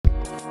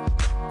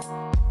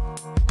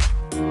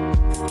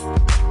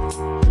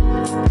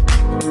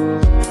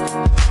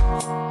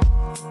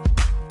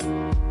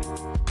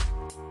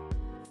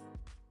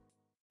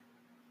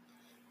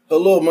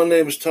Hello, my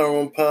name is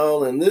Tyrone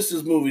Powell, and this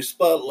is Movie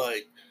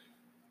Spotlight.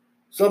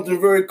 Something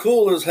very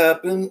cool has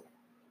happened.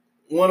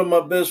 One of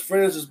my best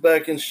friends is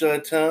back in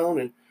Chi-Town,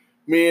 and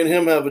me and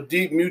him have a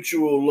deep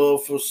mutual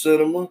love for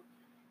cinema.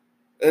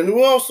 And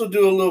we also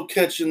do a little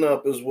catching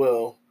up as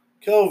well.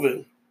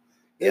 Kelvin,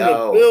 in the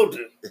Yo,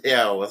 building.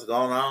 yo, what's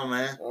going on,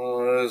 man?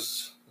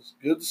 It's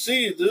good to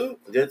see you, dude.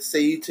 Good to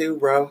see you too,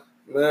 bro.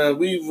 Man,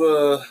 we've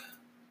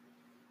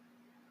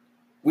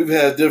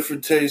had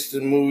different tastes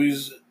in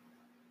movies,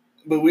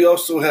 but we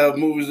also have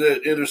movies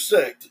that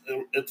intersect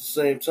at the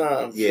same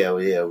time. Yeah,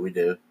 we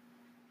do.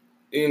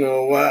 You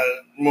know,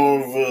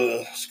 more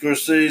of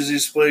Scorsese,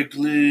 Spike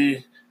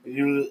Lee,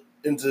 you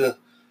into,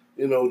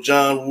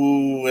 John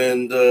Woo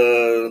and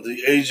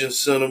the Asian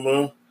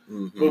cinema.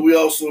 Mm-hmm. But we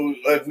also,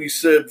 like we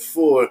said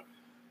before,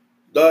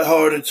 Die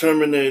Hard and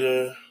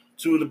Terminator,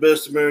 two of the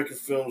best American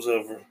films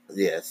ever.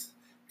 Yes,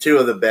 two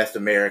of the best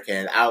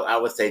American. I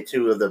would say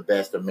two of the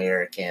best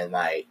American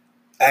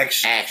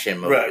action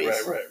movies.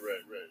 Right.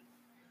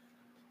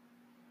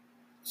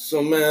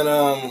 So,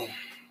 man,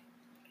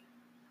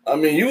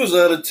 you was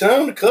out of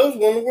town. The Cubs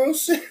won the World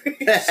Series.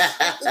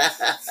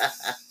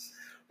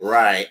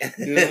 Right. But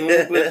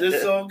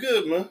it's all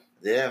good, man.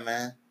 Yeah,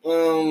 man.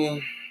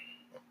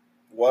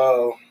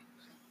 Wow.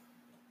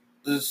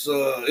 This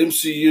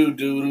MCU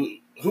dude,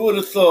 who would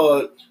have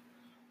thought?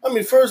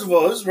 First of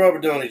all, this is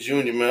Robert Downey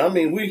Jr., man.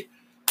 Hey,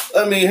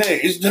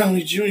 it's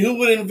Downey Jr. Who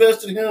would have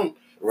invested in him?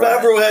 Right.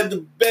 Favreau had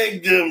to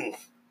beg them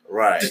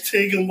to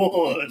take him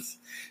on.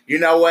 You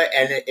know what?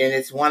 And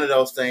it's one of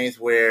those things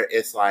where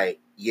it's like,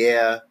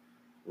 yeah,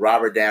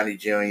 Robert Downey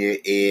Jr.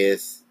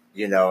 is,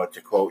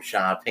 to quote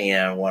Sean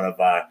Penn, one of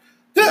our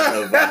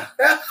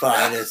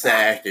finest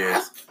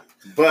actors.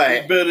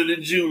 But he's better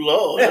than Jude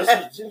Law.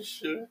 That's for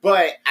sure.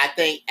 But I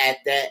think at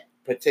that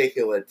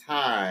particular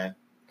time,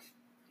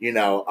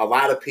 a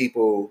lot of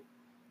people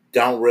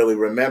don't really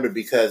remember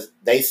because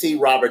they see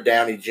Robert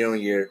Downey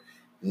Jr.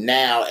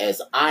 now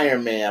as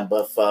Iron Man,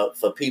 but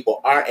for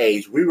people our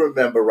age, we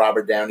remember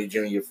Robert Downey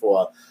Jr.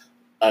 for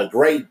a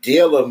great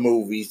deal of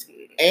movies.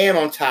 And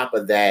on top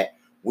of that,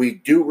 we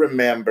do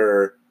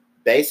remember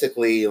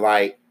basically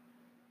like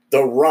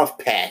the rough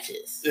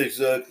patches.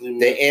 Exactly.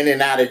 The in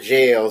and out of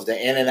jails, the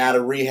in and out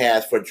of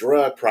rehabs for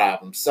drug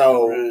problems.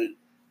 So,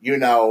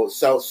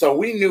 so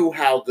we knew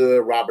how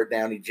good Robert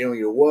Downey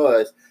Jr.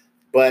 was,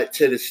 but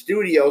to the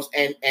studios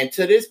and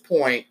to this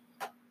point,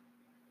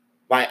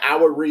 like I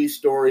would read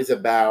stories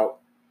about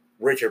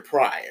Richard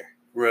Pryor.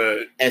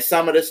 Right. And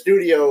some of the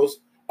studios,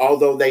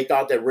 although they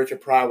thought that Richard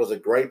Pryor was a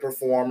great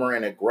performer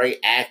and a great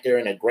actor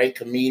and a great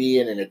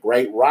comedian and a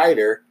great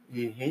writer,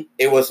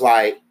 It was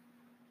like,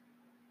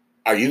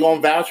 are you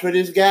going to vouch for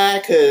this guy?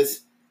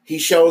 Because he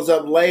shows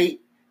up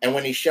late, and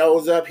when he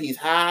shows up, he's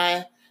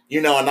high,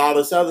 and all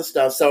this other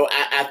stuff. So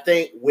I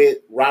think with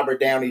Robert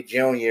Downey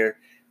Jr.,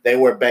 they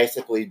were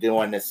basically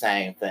doing the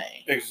same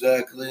thing.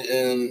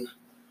 Exactly.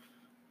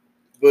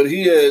 But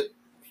he had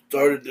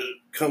started to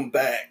come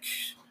back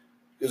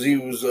because he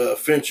was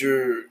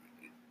Fincher.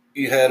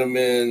 He had him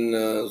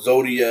in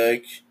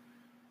Zodiac,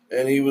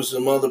 and he was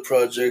some other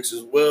projects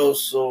as well.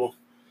 So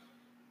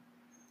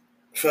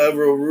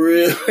Favreau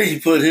really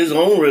put his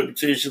own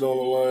reputation on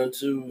the line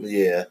too.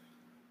 Yeah.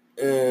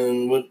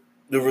 And what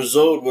the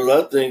result was,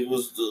 I think,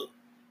 was the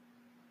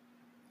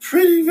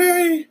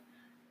very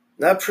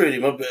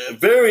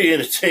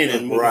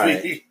entertaining movie.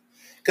 Right.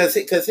 Because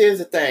here's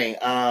the thing.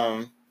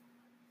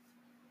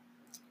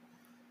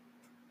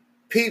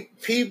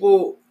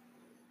 People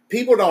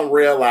don't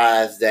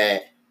realize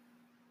that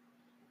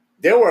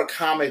there were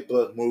comic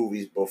book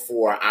movies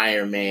before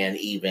Iron Man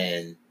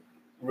even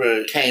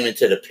came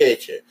into the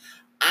picture.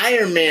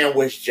 Iron Man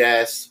was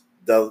just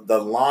the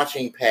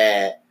launching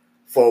pad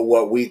for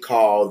what we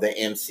call the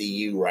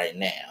MCU right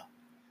now.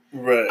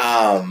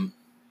 Right.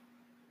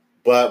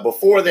 But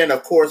before then,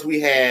 of course,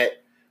 we had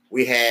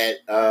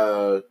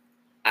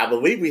I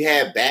believe we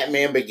had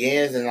Batman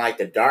Begins, and like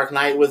The Dark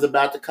Knight was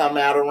about to come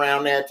out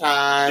around that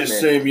time. The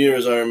same year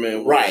as Iron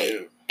Man.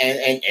 Right.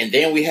 And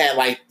then we had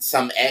like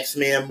some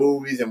X-Men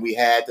movies, and we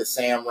had the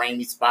Sam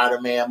Raimi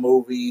Spider-Man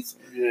movies.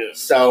 Yeah.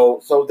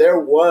 So there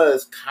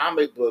was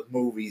comic book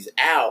movies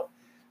out.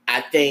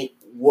 I think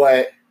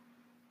what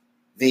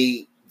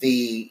the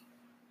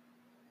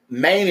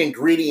main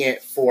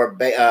ingredient for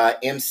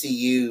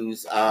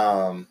MCU's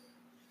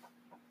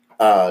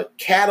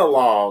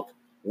catalog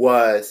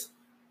was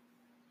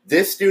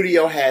this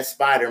studio had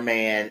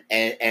Spider-Man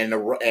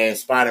and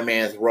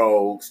Spider-Man's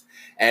Rogues,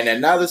 and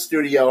another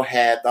studio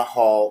had the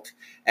Hulk,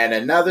 and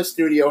another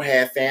studio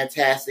had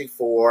Fantastic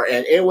Four,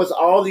 and it was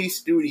all these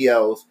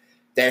studios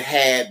that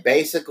had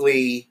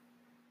basically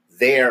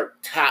their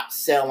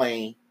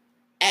top-selling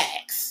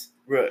acts.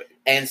 Right.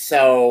 And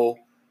so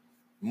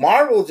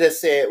Marvel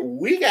just said,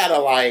 we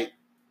gotta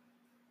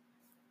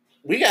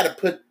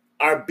put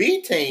our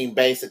B team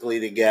basically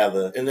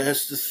together. And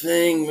that's the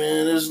thing,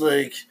 man. It's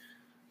like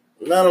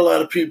not a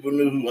lot of people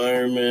knew who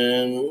Iron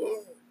Man.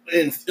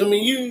 And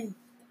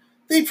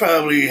they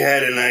probably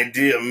had an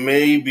idea,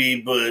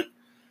 maybe, but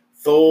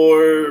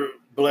Thor,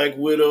 Black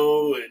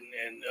Widow,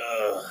 and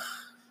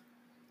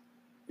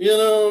you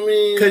know what I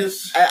mean?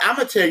 Because I'm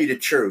gonna tell you the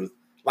truth.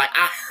 Like,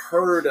 I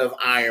heard of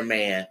Iron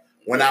Man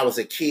when I was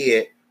a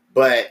kid,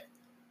 but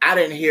I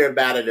didn't hear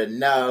about it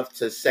enough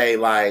to say,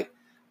 like,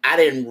 I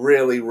didn't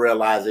really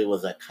realize it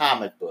was a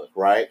comic book,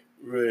 right?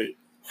 Right.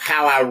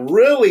 How I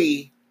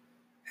really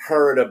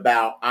heard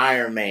about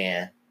Iron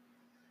Man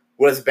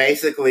was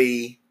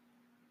basically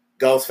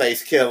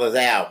Ghostface Killer's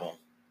album.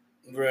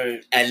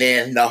 Right. And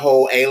then the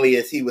whole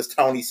alias, he was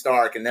Tony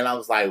Stark. And then I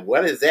was like,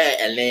 what is that?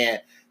 And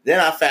then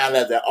I found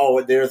out that,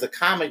 there's a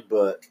comic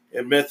book.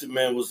 And Method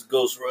Man was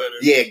Ghost Rider.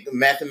 Yeah,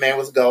 Method Man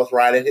was Ghost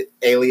Rider,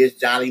 alias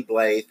Johnny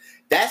Blaze.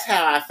 That's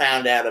how I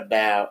found out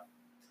about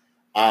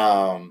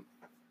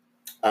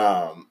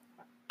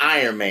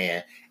Iron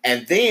Man.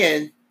 And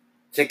then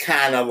to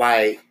kind of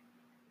like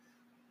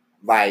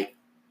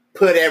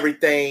put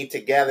everything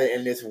together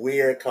in this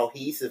weird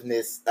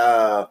cohesiveness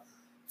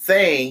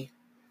thing,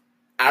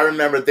 I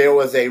remember there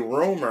was a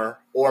rumor,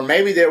 or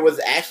maybe there was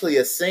actually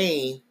a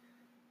scene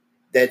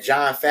that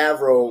Jon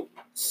Favreau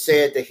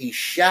said that he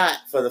shot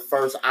for the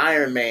first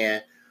Iron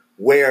Man,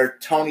 where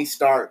Tony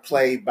Stark,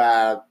 played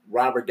by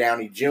Robert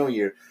Downey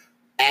Jr.,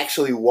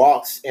 actually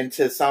walks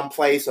into some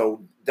place or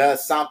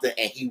does something,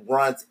 and he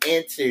runs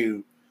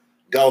into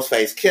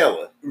Ghostface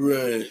Killer.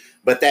 Right.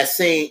 But that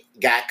scene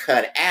got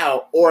cut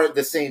out, or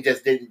the scene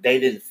just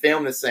didn't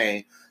film the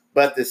scene.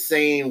 But the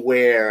scene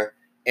where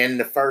in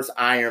the first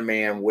Iron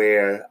Man,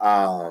 where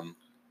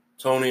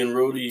Tony and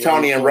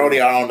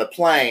Rhodey are on the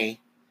plane,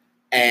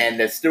 and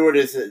the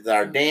stewardesses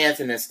are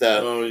dancing and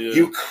stuff. Oh, yeah.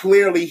 You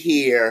clearly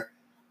hear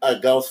a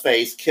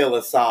Ghostface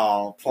Killer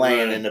song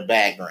playing in the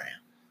background.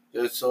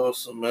 That's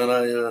awesome, man.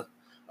 I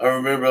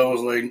remember I was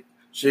like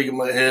shaking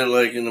my head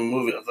like in the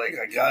movie. I was like,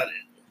 I got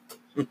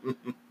it.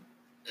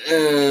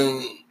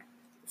 And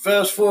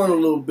fast forward a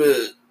little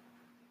bit,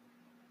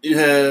 you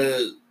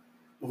had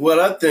what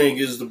I think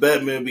is the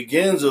Batman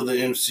Begins of the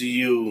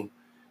MCU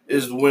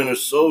is the Winter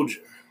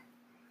Soldier.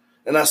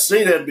 And I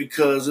say that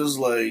because it's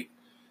like,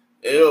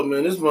 hell,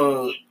 man, this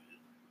mother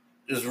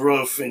is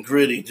rough and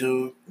gritty,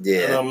 dude.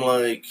 Yeah. And I'm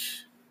like,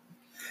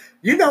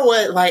 you know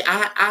what? Like,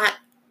 I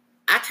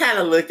kind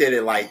of looked at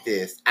it like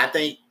this. I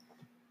think,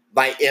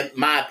 like, in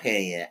my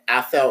opinion,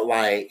 I felt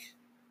like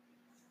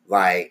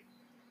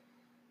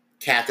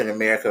Captain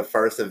America: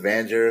 First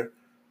Avenger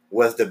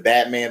was the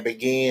Batman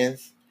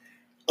Begins.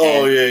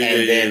 Oh, and, yeah.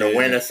 And then the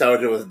Winter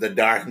Soldier was the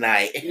Dark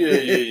Knight.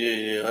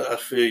 Yeah. I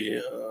feel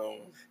you.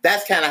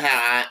 That's kind of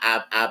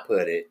how I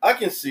put it. I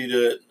can see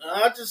that.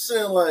 I just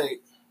saying, like,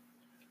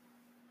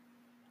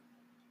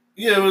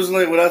 yeah, it was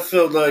like what I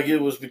felt like it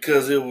was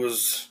because it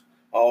was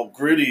all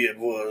gritty. It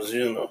was,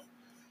 you know.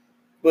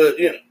 But,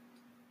 you know,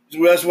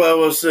 that's why I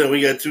was saying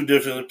we got two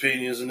different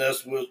opinions, and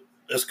that's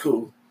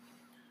cool.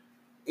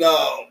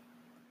 Now,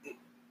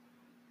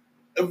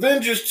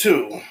 Avengers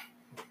 2,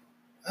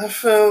 I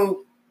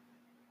felt,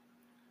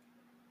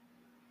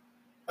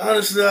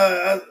 honestly,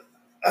 I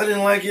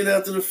didn't like it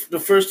after the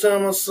first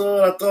time I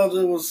saw it. I thought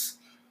it was,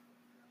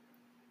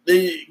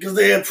 because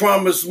they had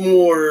promised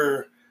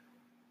more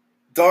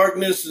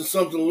darkness and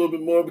something a little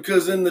bit more,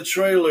 because in the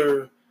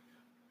trailer,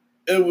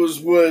 it was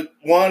what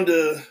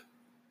Wanda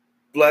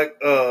I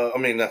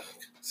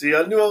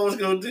knew I was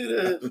going to do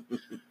that.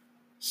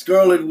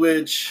 Scarlet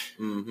Witch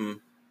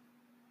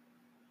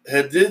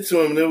had did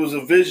to him. There was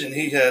a vision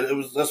he had.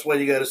 That's why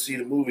you got to see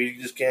the movie.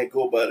 You just can't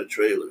go by the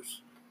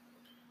trailers.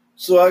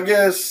 So I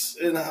guess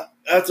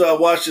after I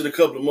watched it a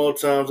couple of more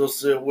times, I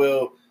said,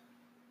 well,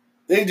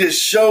 they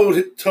just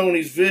showed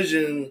Tony's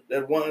vision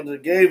that Wanda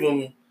gave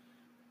him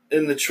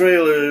in the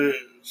trailer.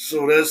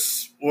 So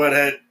that's what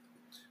had.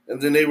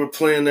 And then they were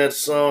playing that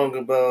song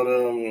about.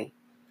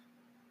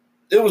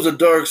 It was a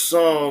dark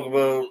song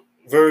about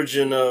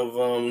Virgin of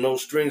No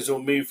Strings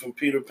on Me from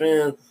Peter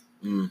Pan.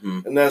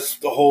 Mm-hmm. And that's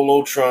the whole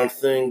Ultron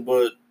thing,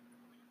 but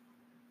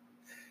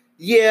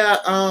yeah,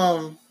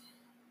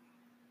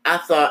 I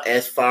thought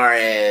as far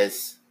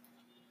as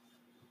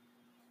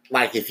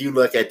like if you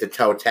look at the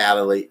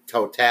totality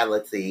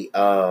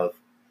of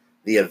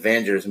the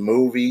Avengers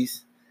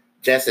movies,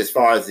 just as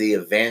far as the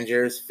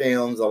Avengers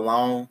films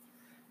alone,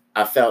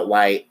 I felt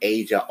like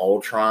Age of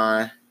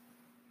Ultron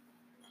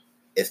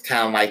is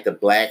kind of like the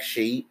black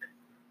sheep,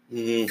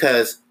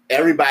 because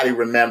everybody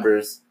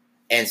remembers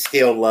and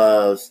still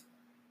loves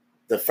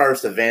the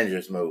first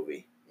Avengers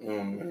movie.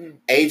 Mm-hmm.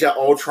 Age of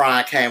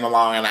Ultron came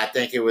along, and I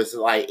think it was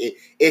like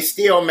it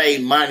still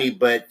made money,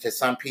 but to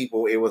some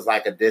people it was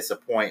like a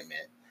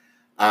disappointment.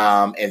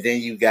 And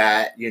then you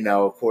got,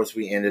 of course,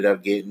 we ended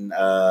up getting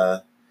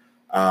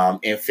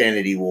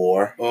Infinity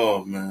War.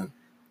 Oh man!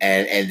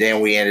 And then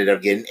we ended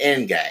up getting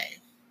Endgame.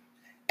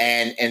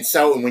 And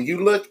so when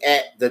you look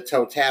at the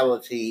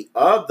totality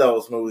of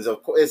those movies,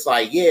 of course, it's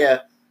like, yeah,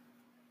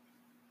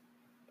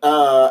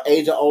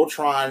 Age of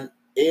Ultron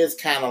is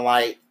kind of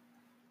like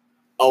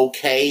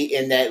okay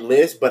in that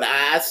list, but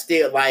I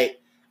still I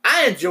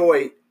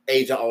enjoyed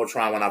Age of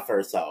Ultron when I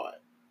first saw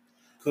it.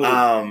 Cool.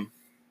 I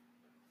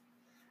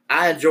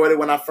enjoyed it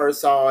when I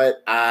first saw it.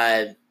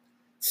 I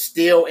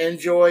still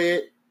enjoy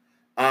it.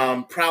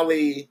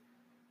 Probably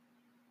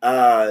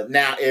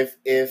Now,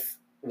 if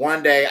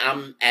one day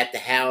I'm at the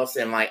house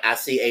and like I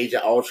see Age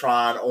of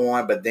Ultron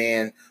on, but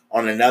then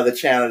on another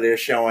channel they're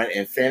showing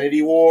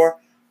Infinity War,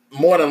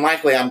 more than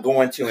likely I'm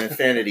going to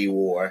Infinity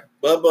War.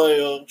 Bye-bye,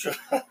 Ultron.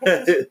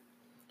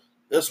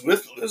 That's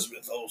with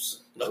Elizabeth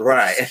Olsen. No.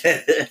 Right.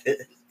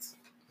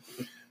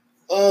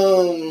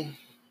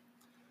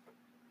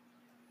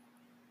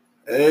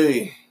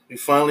 Hey, we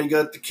finally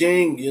got the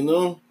king, you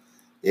know?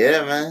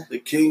 Yeah, man. The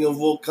king of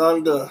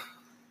Wakanda.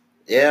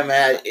 Yeah,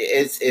 man.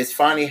 It's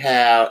funny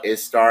how it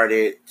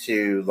started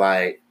to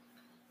like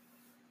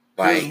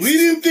we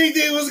didn't think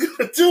they was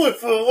gonna do it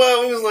for a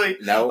while. It was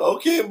like, no,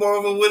 okay,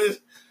 Marvel, what is?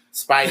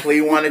 Spike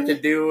Lee wanted to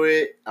do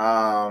it,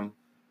 and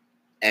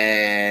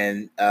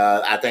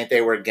I think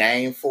they were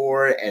game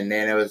for it, and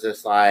then it was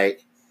just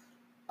like,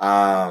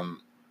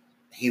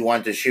 he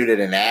wanted to shoot it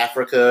in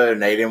Africa,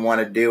 and they didn't want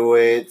to do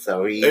it,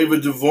 so Ava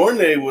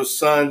DuVernay was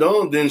signed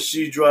on, then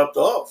she dropped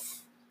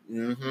off.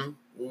 Mm-hmm.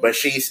 But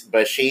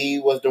she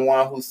was the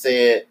one who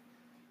said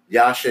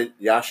y'all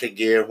should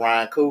give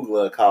Ryan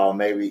Coogler a call.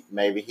 Maybe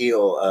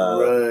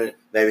he'll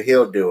maybe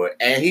he'll do it,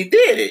 and he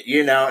did it.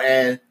 You know,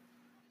 and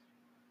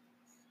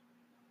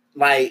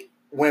like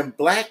when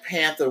Black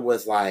Panther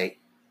was like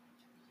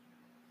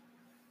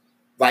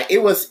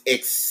it was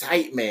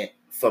excitement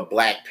for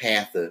Black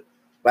Panther,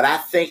 but I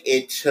think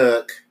it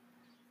took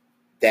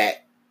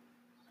that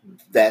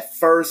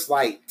first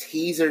like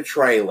teaser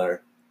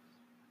trailer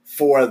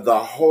for the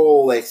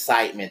whole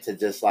excitement to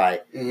just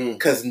like,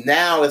 because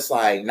now it's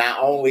like not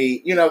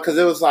only, you know, because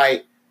it was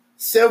like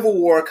Civil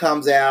War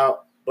comes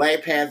out,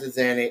 Black Panther's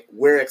in it,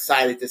 we're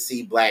excited to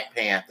see Black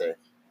Panther.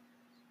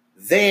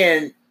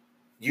 Then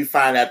you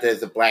find out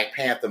there's a Black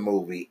Panther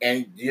movie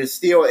and you're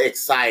still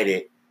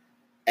excited.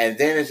 And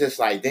then it's just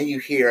like, then you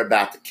hear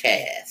about the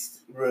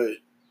cast. Right.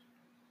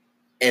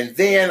 And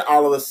then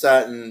all of a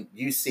sudden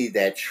you see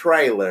that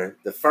trailer,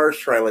 the first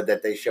trailer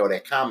that they showed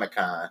at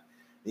Comic-Con.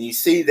 And you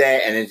see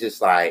that, and it's just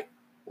like,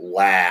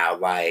 wow,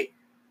 like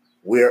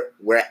we're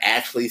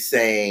actually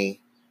seeing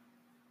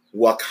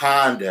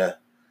Wakanda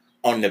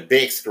on the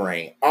big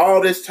screen. All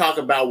this talk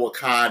about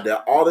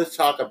Wakanda, all this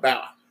talk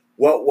about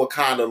what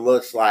Wakanda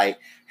looks like,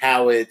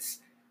 how it's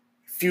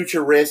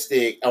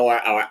futuristic or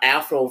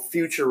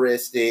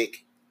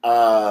Afro-futuristic,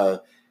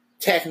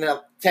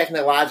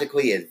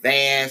 technologically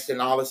advanced,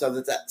 and all this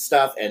other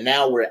stuff. And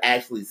now we're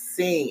actually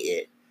seeing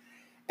it.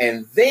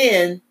 And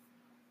then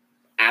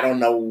I don't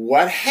know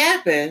what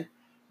happened,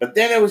 but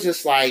then it was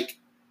just like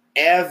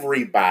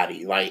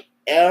everybody, like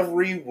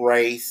every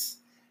race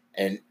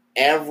and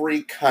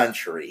every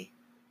country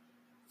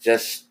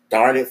just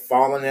started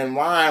falling in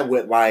line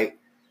with like,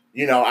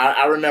 you know,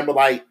 I remember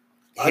like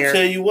I'll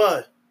tell you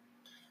why.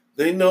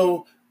 They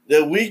know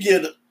that we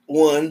get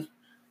one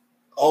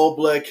all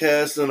black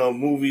cast in a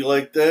movie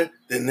like that,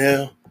 then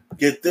they'll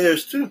get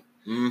theirs too.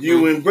 Mm-hmm.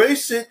 You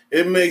embrace it,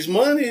 it makes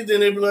money, then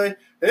they be like,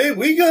 hey,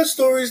 we got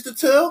stories to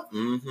tell.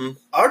 Mm-hmm.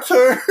 Our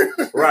turn.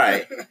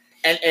 Right.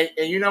 And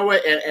you know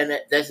what? And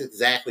that's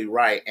exactly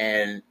right.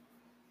 And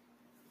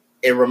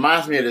it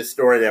reminds me of the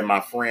story that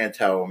my friend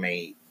told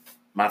me.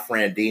 My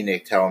friend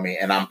D-Nick told me,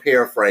 and I'm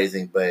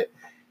paraphrasing, but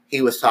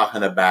he was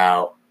talking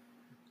about,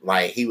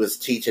 like, he was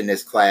teaching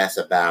this class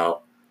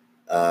about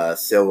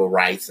civil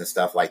rights and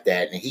stuff like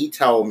that. And he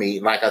told me,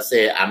 like I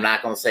said, I'm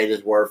not going to say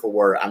this word for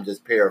word. I'm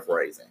just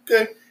paraphrasing.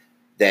 Okay.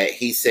 That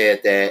he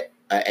said that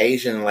an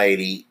Asian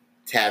lady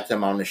tapped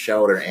him on the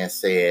shoulder and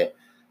said,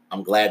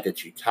 I'm glad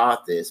that you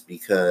taught this,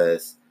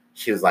 because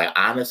she was like,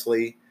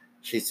 honestly,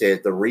 she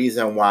said, the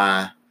reason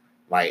why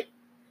like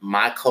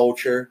my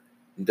culture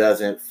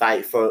doesn't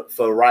fight for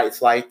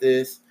rights like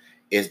this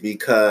is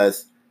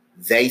because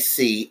they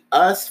see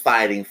us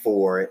fighting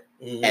for it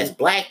as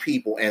black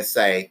people and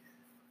say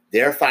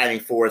they're fighting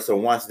for it. So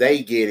once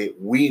they get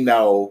it, we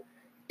know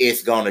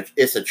it's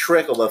a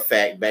trickle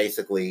effect,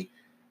 basically,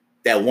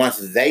 that once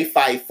they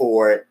fight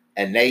for it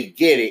and they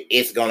get it,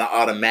 it's going to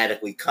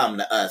automatically come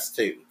to us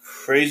too.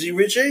 Crazy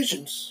Rich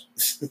Asians.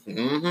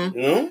 Mm-hmm.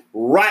 You know?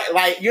 Right.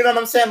 Like, you know what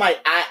I'm saying?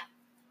 Like,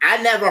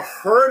 I never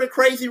heard of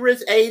Crazy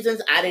Rich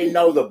Asians. I didn't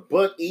know the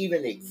book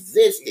even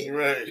existed.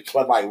 Right.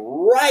 But like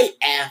right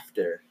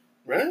after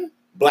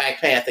Black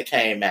Panther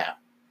came out,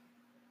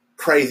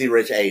 Crazy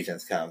Rich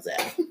Asians comes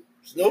out.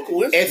 It's no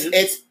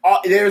coincidence.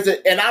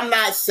 And I'm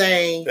not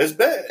saying it's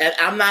bad. And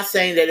I'm not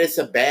saying that it's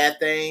a bad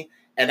thing.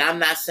 And I'm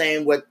not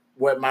saying what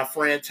my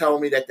friend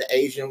told me that the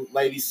Asian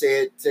lady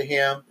said to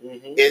him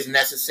is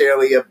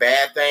necessarily a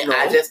bad thing. No.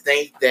 I just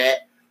think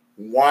that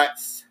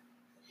once,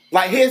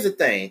 like, here's the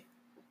thing,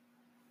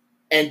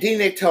 and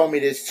D-Nick told me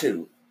this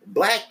too.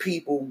 Black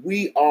people,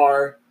 we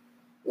are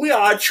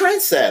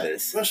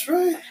trendsetters. That's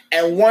right.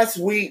 And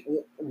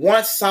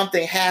once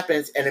something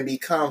happens and it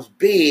becomes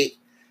big,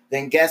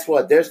 then guess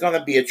what? There's going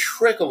to be a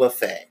trickle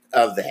effect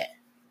of that.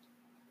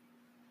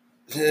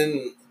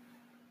 And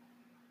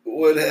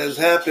what has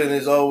happened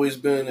has always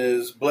been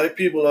is black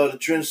people are the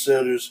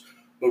trendsetters,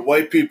 but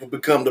white people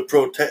become the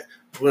protect.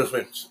 Wait,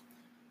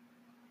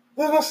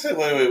 what's the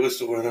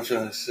word I'm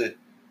trying to say?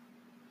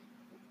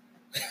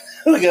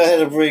 Look, I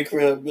had a break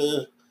crap,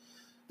 man.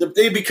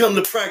 they become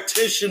the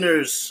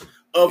practitioners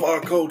of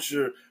our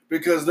culture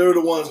because they're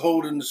the ones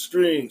holding the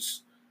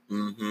strings.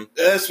 Mm-hmm.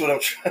 That's what I'm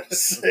trying to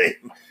say.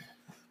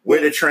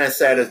 We're the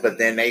trendsetters, but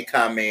then they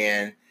come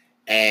in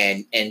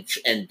and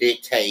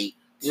dictate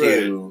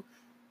to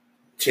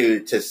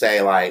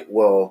say like,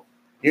 well,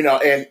 you know.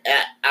 And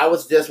I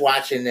was just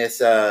watching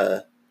this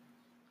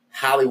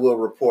Hollywood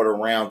Reporter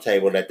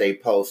Roundtable that they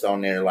post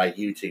on their like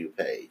YouTube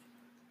page,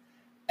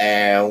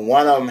 and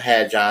one of them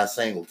had John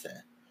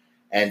Singleton,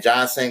 and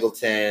John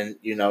Singleton,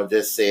 you know,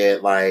 just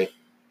said like,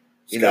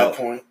 Scott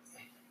Point,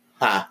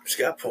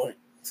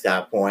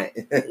 Scott Point,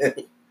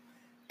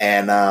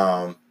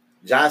 and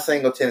John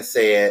Singleton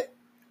said,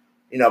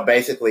 you know,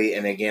 basically,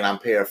 and again, I'm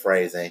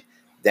paraphrasing,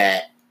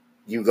 that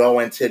you go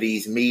into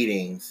these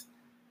meetings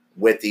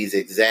with these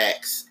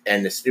execs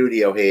and the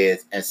studio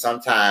heads, and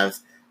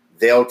sometimes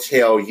they'll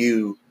tell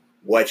you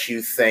what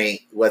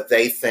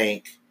they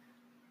think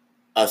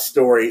a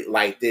story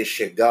like this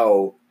should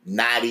go,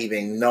 not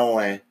even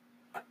knowing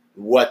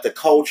what the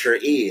culture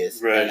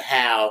is and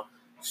how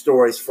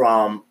stories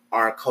from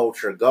our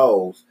culture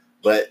goes,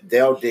 but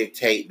they'll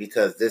dictate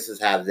because this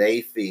is how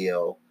they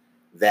feel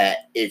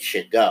that it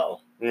should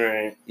go.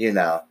 Right. You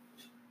know.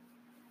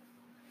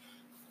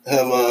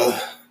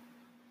 Have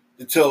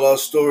to tell our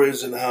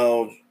stories and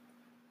how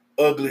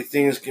ugly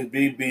things can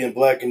be being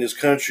black in this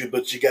country,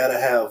 but you gotta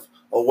have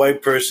a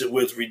white person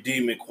with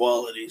redeeming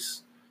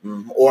qualities.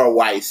 Mm-hmm. Or a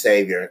white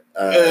savior.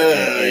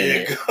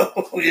 There you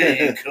go.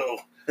 There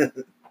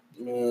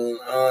you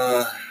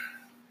go.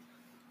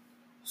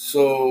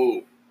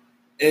 So,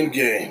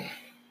 Endgame.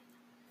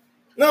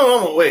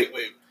 No, wait.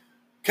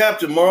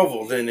 Captain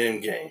Marvel, then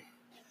Endgame.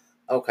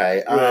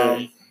 Okay.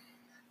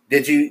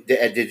 Did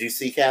you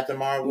see Captain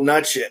Marvel?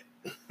 Not yet.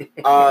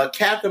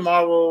 Captain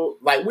Marvel,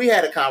 like we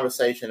had a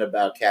conversation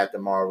about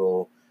Captain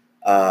Marvel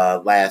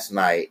last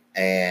night,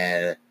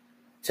 and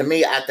to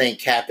me, I think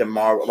Captain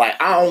Marvel, like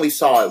I only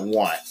saw it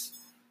once,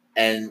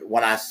 and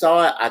when I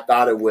saw it, I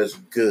thought it was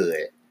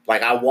good.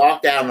 Like I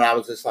walked out and I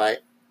was just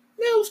like,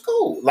 man, it was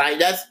cool. Like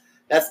that's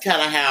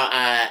kind of how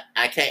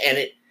I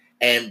can't.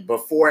 And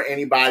before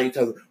anybody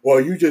tells,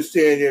 well, you just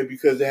saying there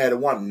because they had a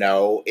one.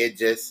 No,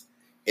 it's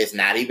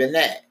not even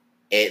that.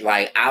 It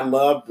like I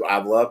love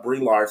Brie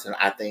Larson.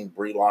 I think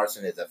Brie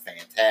Larson is a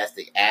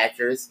fantastic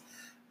actress.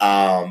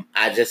 I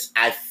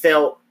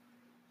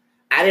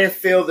didn't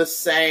feel the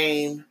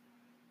same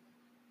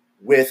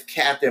with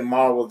Captain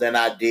Marvel than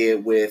I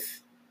did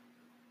with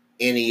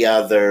any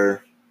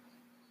other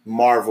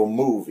Marvel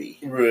movie.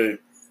 Right.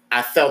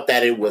 I felt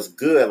that it was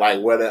good.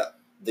 Like what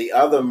the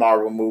other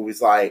Marvel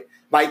movies, like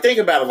think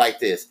about it like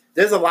this.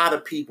 There's a lot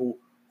of people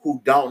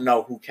who don't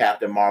know who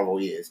Captain Marvel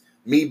is.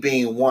 Me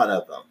being one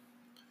of them.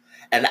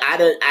 And I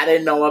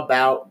didn't know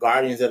about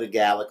Guardians of the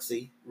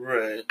Galaxy.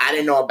 Right. I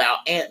didn't know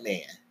about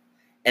Ant-Man.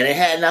 And it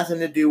had nothing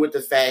to do with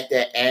the fact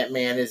that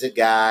Ant-Man is a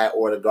guy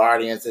or the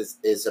Guardians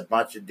is a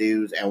bunch of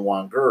dudes and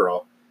one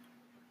girl.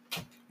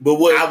 But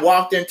I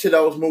walked into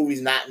those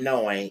movies not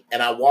knowing,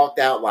 and I walked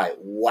out like,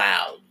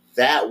 wow,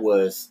 that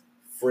was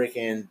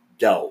freaking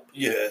dope.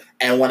 Yeah.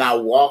 And when I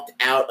walked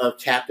out of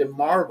Captain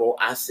Marvel,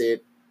 I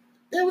said,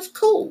 that was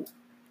cool.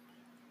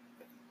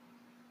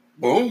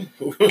 Boom.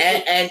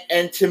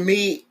 and to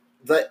me,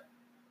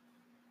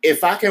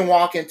 if I can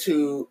walk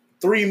into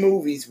 3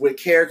 movies with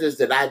characters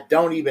that I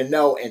don't even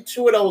know, and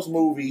 2 of those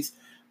movies,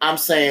 I'm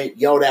saying,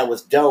 yo, that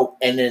was dope.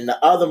 And then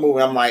the other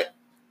movie, I'm like,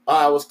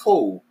 oh, it was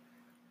cool.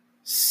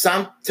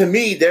 To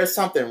me, there's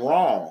something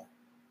wrong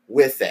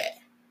with that.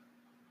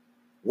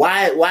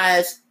 Why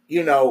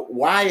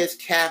is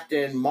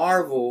Captain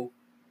Marvel,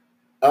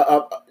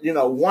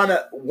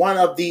 one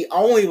of the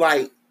only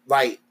like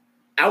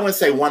I wouldn't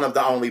say one of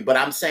the only, but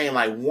I'm saying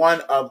like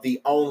one of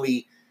the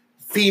only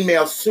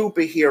female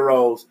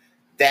superheroes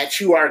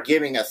that you are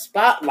giving a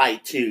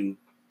spotlight to.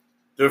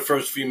 Their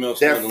first female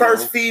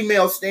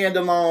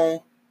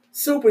standalone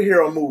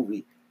superhero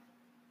movie.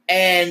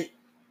 And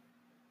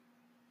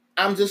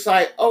I'm just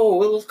like,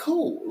 oh, it was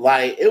cool.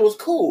 Like, it was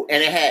cool.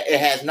 And it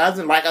has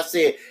nothing, like I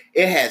said,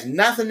 it has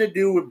nothing to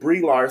do with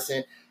Brie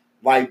Larson.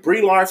 Like,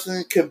 Brie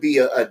Larson could be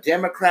a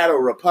Democrat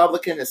or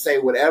Republican and say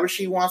whatever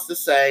she wants to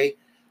say.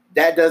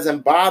 That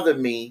doesn't bother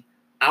me.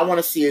 I want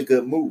to see a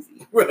good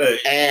movie. Right.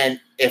 And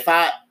if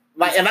I,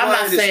 like, and I'm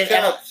not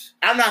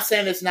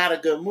saying it's not a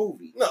good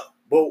movie. No.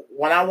 But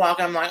when I walk,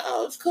 I'm like,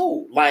 oh, it's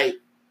cool. Like,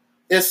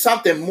 there's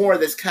something more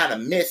that's kind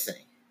of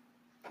missing.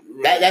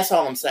 Right. That's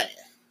all I'm saying.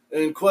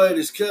 And Quiet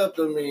as Kept,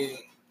 I mean,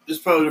 it's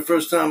probably the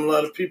first time a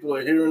lot of people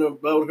are hearing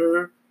about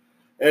her,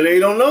 and they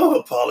don't know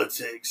her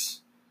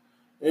politics.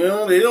 You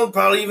know, they don't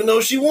probably even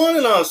know she won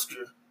an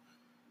Oscar.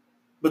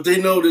 But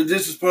they know that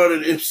this is part of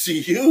the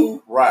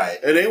MCU. Right.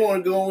 And they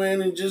want to go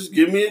in and just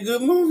give me a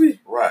good movie.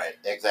 Right,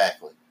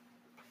 exactly.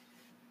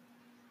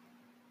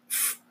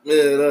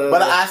 Man,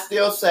 but I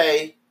still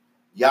say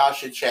y'all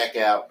should check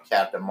out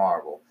Captain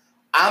Marvel.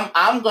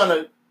 I'm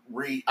gonna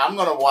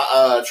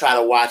try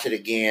to watch it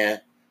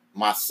again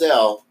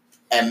myself,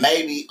 and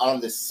maybe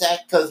on the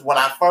because when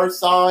I first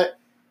saw it,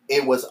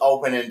 it was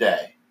opening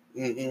day.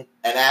 Mm-hmm.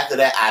 And after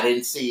that, I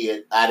didn't see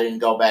it. I didn't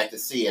go back to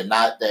see it.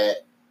 Not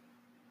that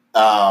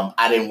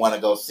I didn't want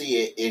to go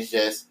see it. It's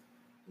just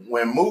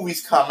when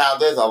movies come out,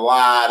 there's a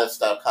lot of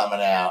stuff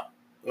coming out.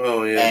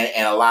 Oh, yeah.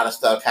 And a lot of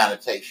stuff kind of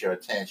takes your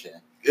attention.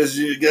 Because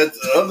you got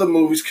other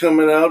movies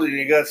coming out, and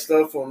you got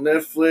stuff on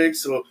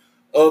Netflix or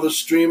other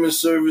streaming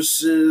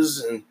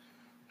services, and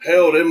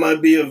hell, there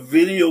might be a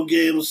video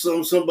game or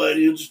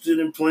somebody interested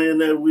in playing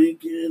that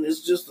weekend.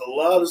 It's just a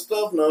lot of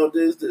stuff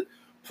nowadays that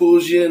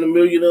pulls you in a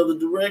million other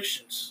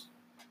directions.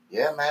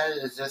 Yeah, man.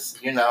 It's just,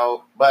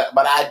 but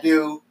I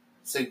do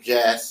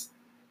suggest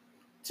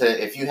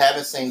if you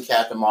haven't seen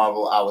Captain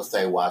Marvel, I would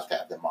say watch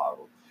Captain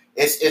Marvel.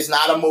 It's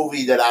not a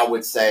movie that I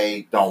would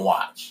say don't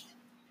watch.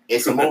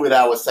 It's a movie that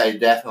I would say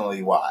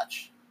definitely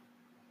watch.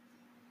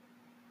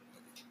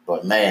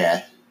 But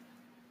man,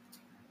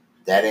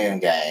 that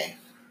Endgame.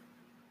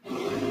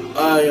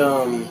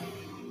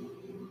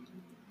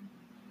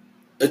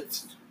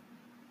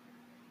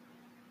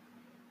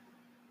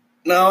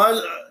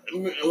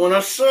 When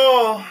I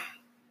saw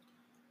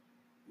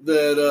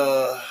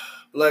that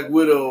Black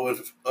Widow and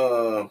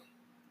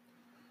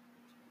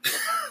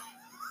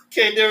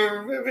can't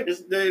never remember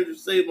his name to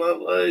save my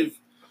life.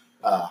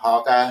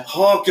 Hawkeye.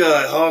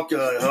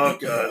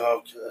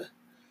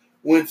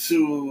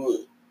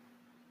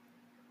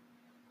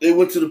 They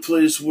went to the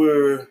place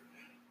where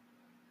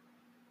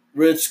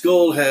Red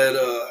Skull had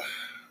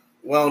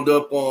wound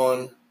up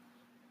on,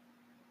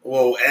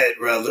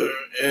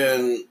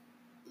 and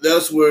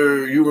that's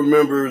where you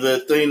remember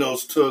that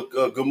Thanos took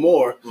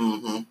Gamora.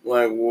 Mm-hmm.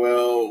 Like,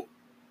 well,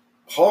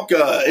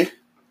 Hawkeye.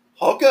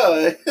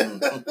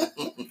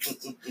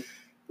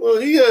 Well,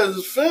 he has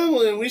his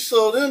family, and we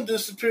saw them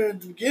disappear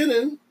at the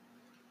beginning.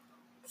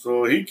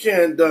 So he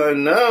can't die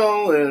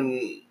now,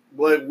 and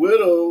Black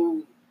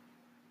Widow,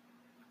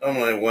 I'm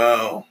like,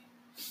 wow.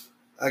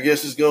 I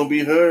guess it's going to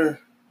be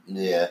her.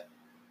 Yeah.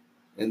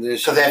 And then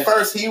because at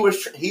first he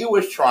was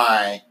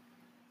trying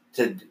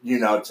to,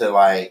 to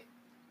like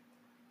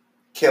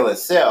kill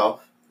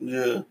himself.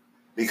 Yeah.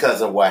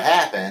 Because of what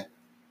happened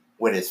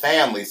with his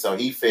family. So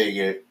he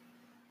figured,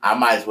 I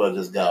might as well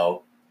just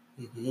go.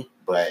 Mm-hmm.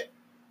 But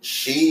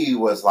she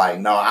was like,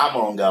 no, I'm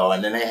going to go.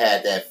 And then they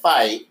had that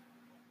fight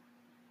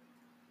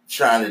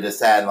trying to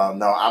decide,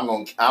 no, I'm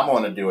going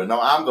to do it. No,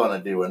 I'm going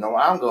to do it. No,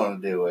 I'm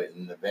going to do it.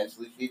 And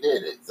eventually she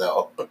did it.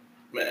 So,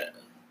 man.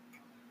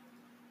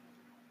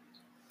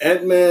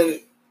 Ant-Man,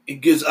 he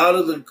gets out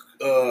of the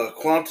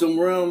quantum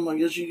realm, I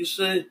guess you could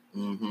say.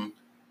 Mm-hmm.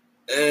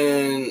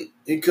 And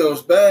he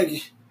comes back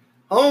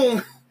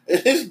home, and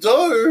his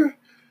daughter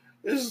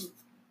is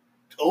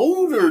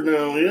older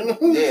now,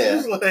 Yeah.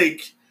 It's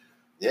like,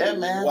 yeah,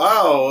 man.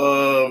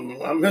 Wow,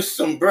 I missed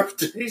some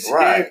birthdays.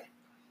 Right. Here.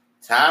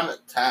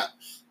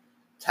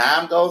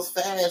 Time goes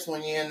fast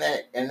when you're in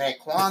that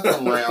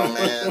quantum realm,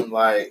 man.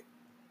 Like,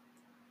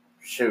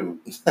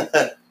 shoot.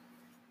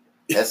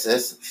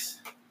 That's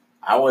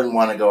I wouldn't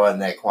want to go in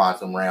that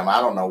quantum realm.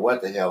 I don't know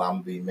what the hell I'm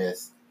gonna be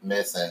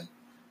missing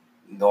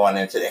going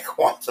into that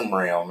quantum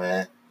realm,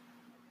 man.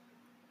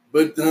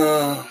 But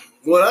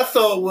what I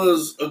thought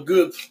was a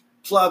good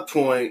plot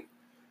point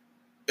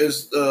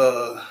is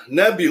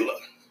Nebula.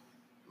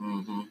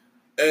 Mm-hmm.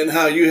 And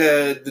how you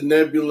had the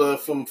Nebula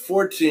from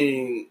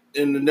 14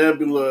 in the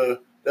Nebula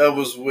that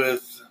was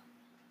with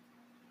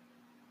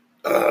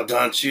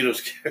Don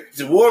Cheadle's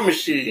character, War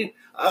Machine.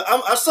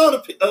 I saw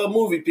the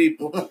movie,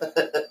 people.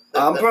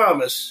 I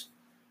promise.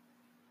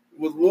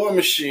 With War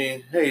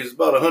Machine, hey, it's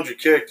about 100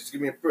 characters. Give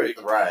me a break.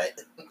 Right.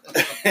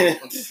 I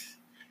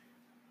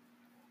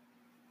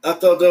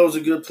thought that was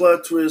a good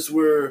plot twist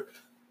where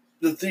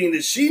the thing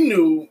that she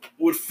knew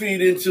would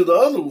feed into the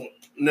other one,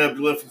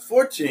 Nebula from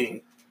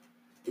 14.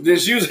 And then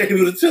she was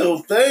able to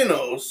tell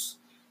Thanos,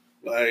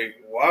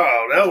 like,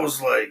 wow, that was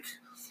like,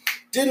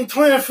 didn't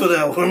plan for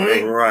that one,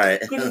 right?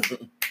 Right.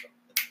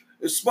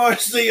 As smart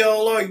as they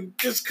all are,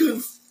 just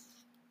couldn't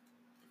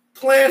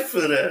plan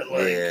for that.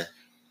 Like. Yeah.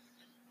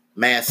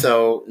 Man,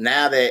 so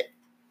now that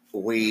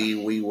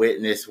we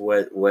witness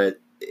what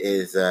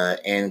is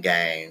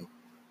Endgame,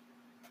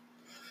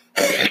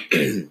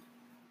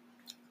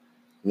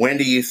 when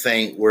do you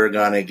think we're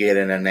gonna get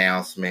an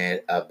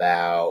announcement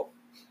about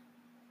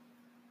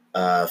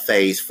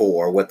Phase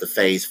 4? What the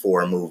Phase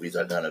 4 movies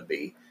are gonna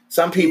be?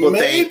 Some people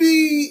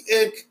maybe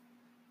at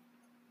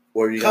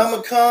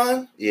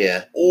Comic-Con,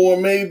 yeah, or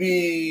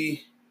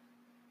maybe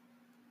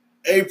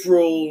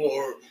April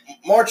or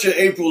March or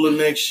April of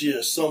next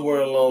year, somewhere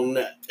along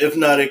that. If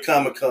not at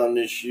Comic-Con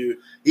this year.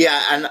 Yeah,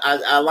 and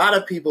a lot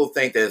of people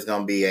think that it's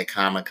going to be at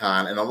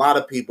Comic-Con, and a lot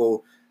of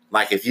people,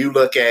 like if you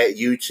look at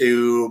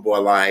YouTube or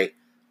like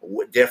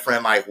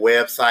different like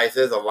websites,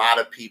 there's a lot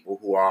of people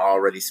who are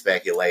already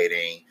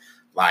speculating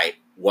like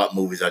what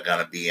movies are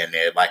going to be in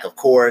there. Like, of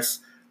course,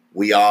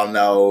 we all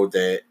know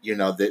that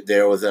that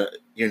there was a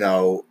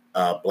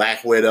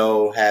Black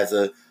Widow has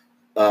a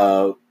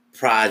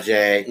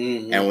project,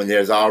 mm-hmm. and when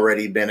there's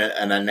already been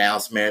an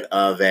announcement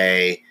of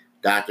a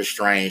Doctor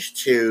Strange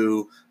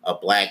 2, a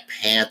Black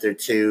Panther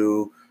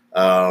 2,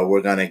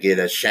 we're gonna get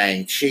a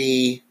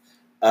Shang-Chi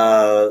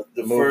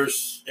The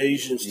first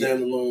Asian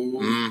standalone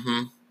movie.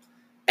 Mm-hmm.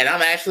 And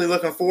I'm actually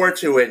looking forward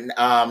to it.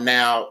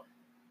 Now,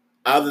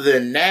 other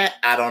than that,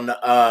 I don't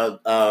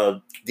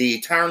know. The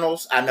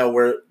Eternals, I know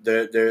we're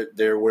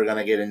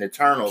gonna get an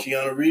Eternals.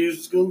 Keanu Reeves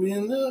is gonna be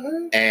in there,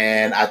 right?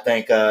 And I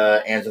think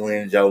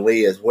Angelina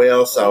Jolie as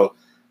well. So,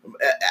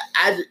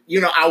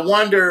 I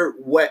wonder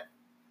what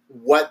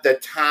the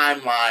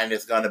timeline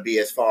is going to be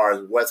as far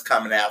as what's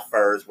coming out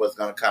first, what's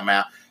going to come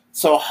out.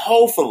 So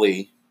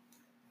hopefully,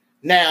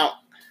 now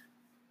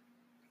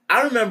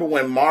I remember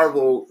when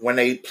Marvel, when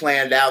they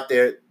planned out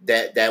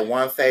that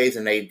one phase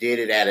and they did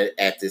it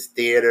at this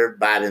theater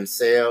by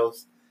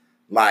themselves,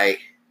 like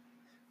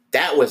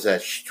that was a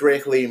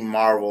strictly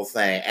Marvel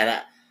thing,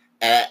 and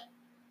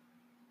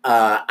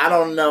I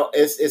don't know.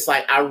 It's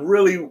like I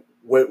really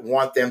would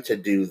want them to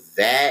do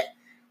that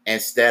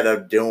instead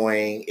of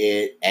doing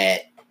it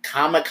at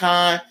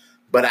Comic-Con,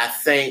 but I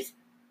think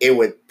it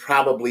would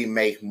probably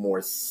make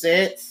more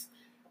sense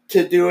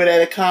to do it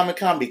at a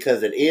Comic-Con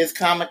because it is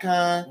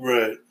Comic-Con.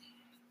 Right.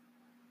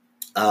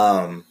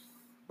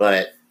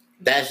 But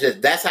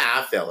that's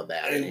how I feel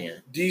about it. Yeah.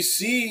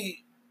 DC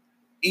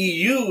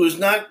EU is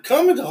not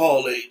coming to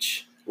Hall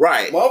H.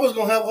 Right. Marvel's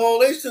gonna have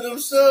Hall H to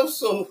themselves,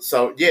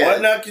 so yeah. Why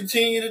not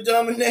continue the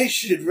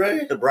domination,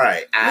 right?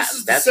 Right. This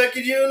is the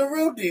second year in a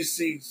row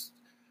DC's.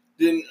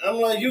 Then I'm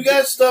like, you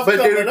got stuff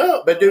coming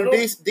up. But dude,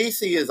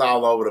 DC is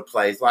all over the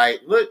place.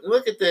 Like,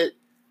 look at the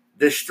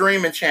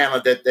streaming channel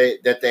that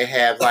they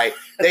have. Like,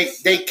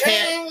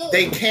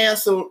 they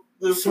canceled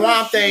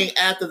Swamp Thing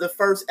after the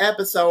first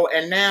episode,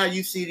 and now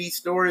you see these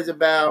stories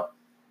about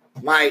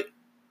like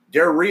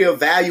they're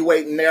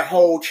reevaluating their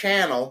whole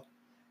channel,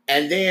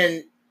 and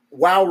then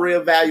while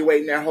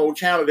reevaluating their whole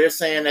channel, they're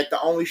saying that the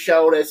only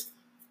show that's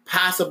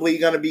possibly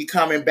going to be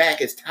coming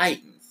back is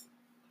Titans.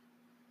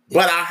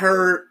 But I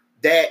heard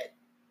that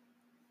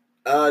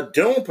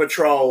Doom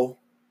Patrol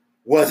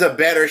was a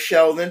better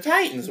show than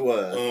Titans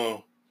was.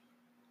 Oh,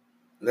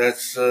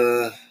 that's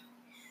I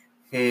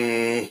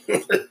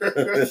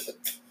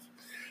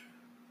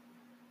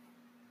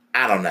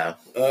don't know.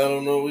 I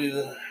don't know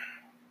either.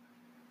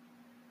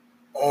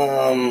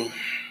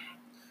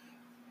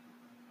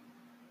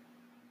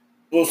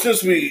 Well,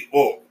 since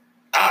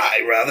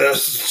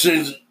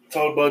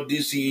talk about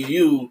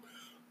DCEU,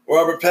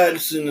 Robert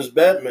Pattinson is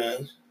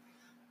Batman,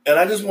 and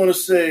I just want to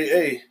say,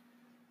 hey,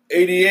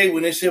 88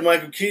 when they said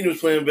Michael Keaton was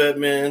playing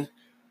Batman,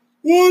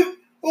 what?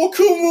 Oh,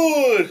 come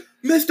on,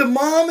 Mr.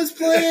 Mom is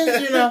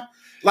playing.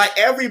 Like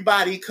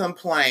everybody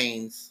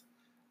complains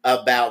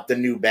about the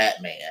new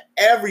Batman.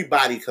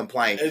 Everybody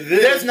complains.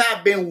 There's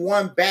not been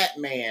one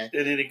Batman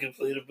that they didn't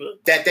complain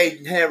about. That they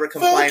never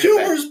complained about. Val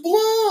Kilmer's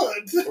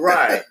blonde.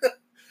 Right.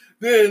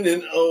 Then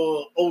in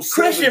 07,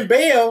 Christian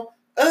Bale,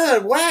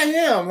 why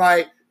him?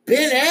 Like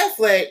Ben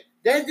Affleck,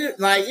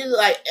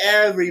 like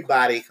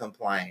everybody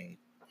complained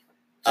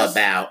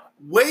about.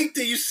 Wait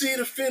till you see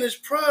the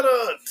finished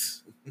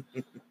product.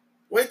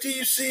 Wait till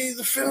you see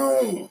the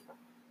film.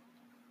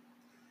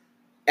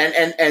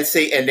 And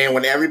see, and then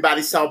when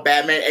everybody saw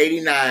Batman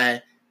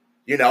 89,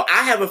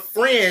 I have a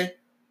friend,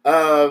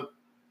 rapper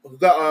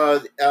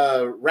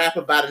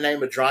by the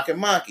name of Drunken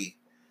Monkey.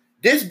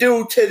 This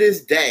dude to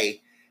this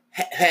day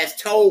has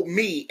told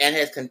me and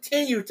has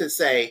continued to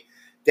say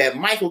that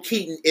Michael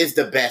Keaton is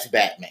the best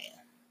Batman.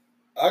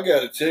 I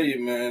gotta tell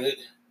you, man,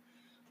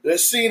 that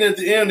scene at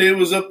the end, it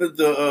was up at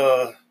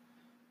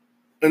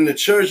in the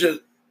church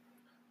at.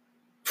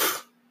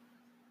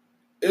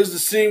 It was the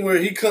scene where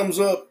he comes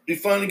up, he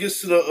finally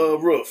gets to the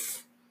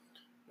roof,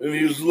 and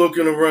he was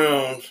looking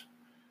around,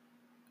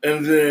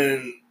 and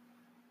then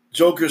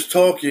Joker's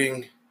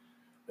talking,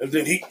 and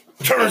then he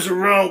turns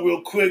around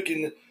real quick,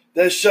 and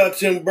that shot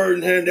Tim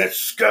Burton had, that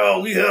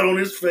scowl he had on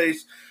his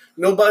face,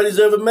 nobody's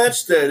ever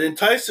matched that. And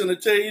Tyson will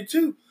tell you,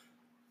 too.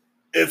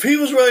 If he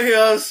was right here,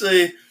 I would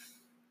say,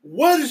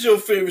 what is your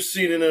favorite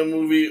scene in that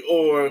movie,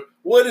 or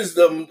what is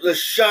the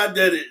shot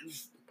that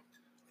is,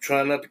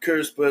 trying not to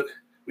curse, but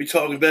we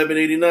talking Batman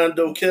 89,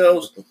 though,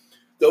 Kels.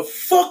 The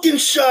fucking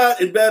shot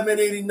in Batman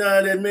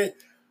 89 that man,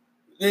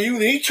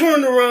 he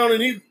turned around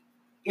and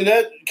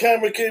that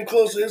camera came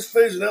close to his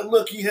face, and that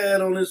look he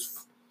had on his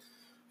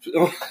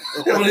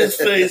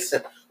face.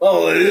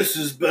 Oh, this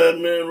is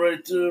Batman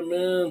right there,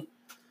 man.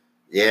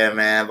 Yeah,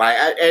 man. Like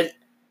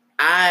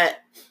I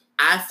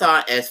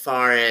thought as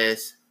far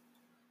as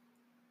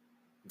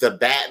the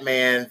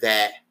Batman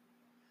that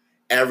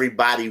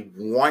everybody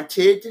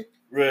wanted,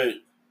 right?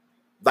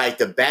 Like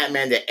the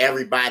Batman that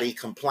everybody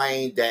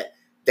complained that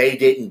they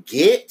didn't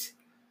get,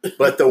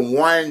 but the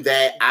one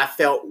that I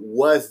felt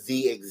was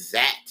the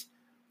exact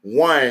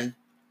one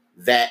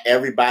that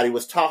everybody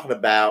was talking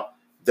about,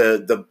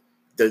 the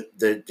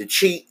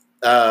cheat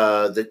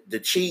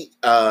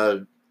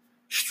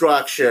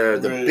structure,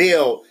 the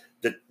build,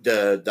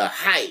 the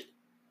height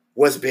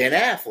was Ben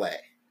Affleck.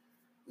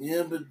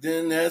 Yeah, but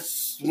then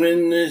that's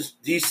when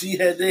DC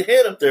had their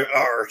head up their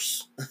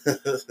arse.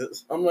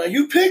 I'm like,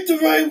 you picked the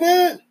right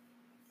one.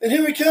 And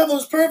Henry Cavill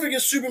is perfect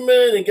as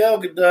Superman, and Gal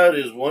Gadot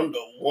is Wonder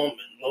Woman.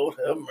 Lord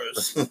have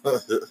mercy.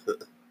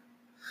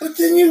 But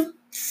then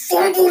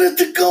fumbled at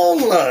the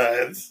goal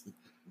line.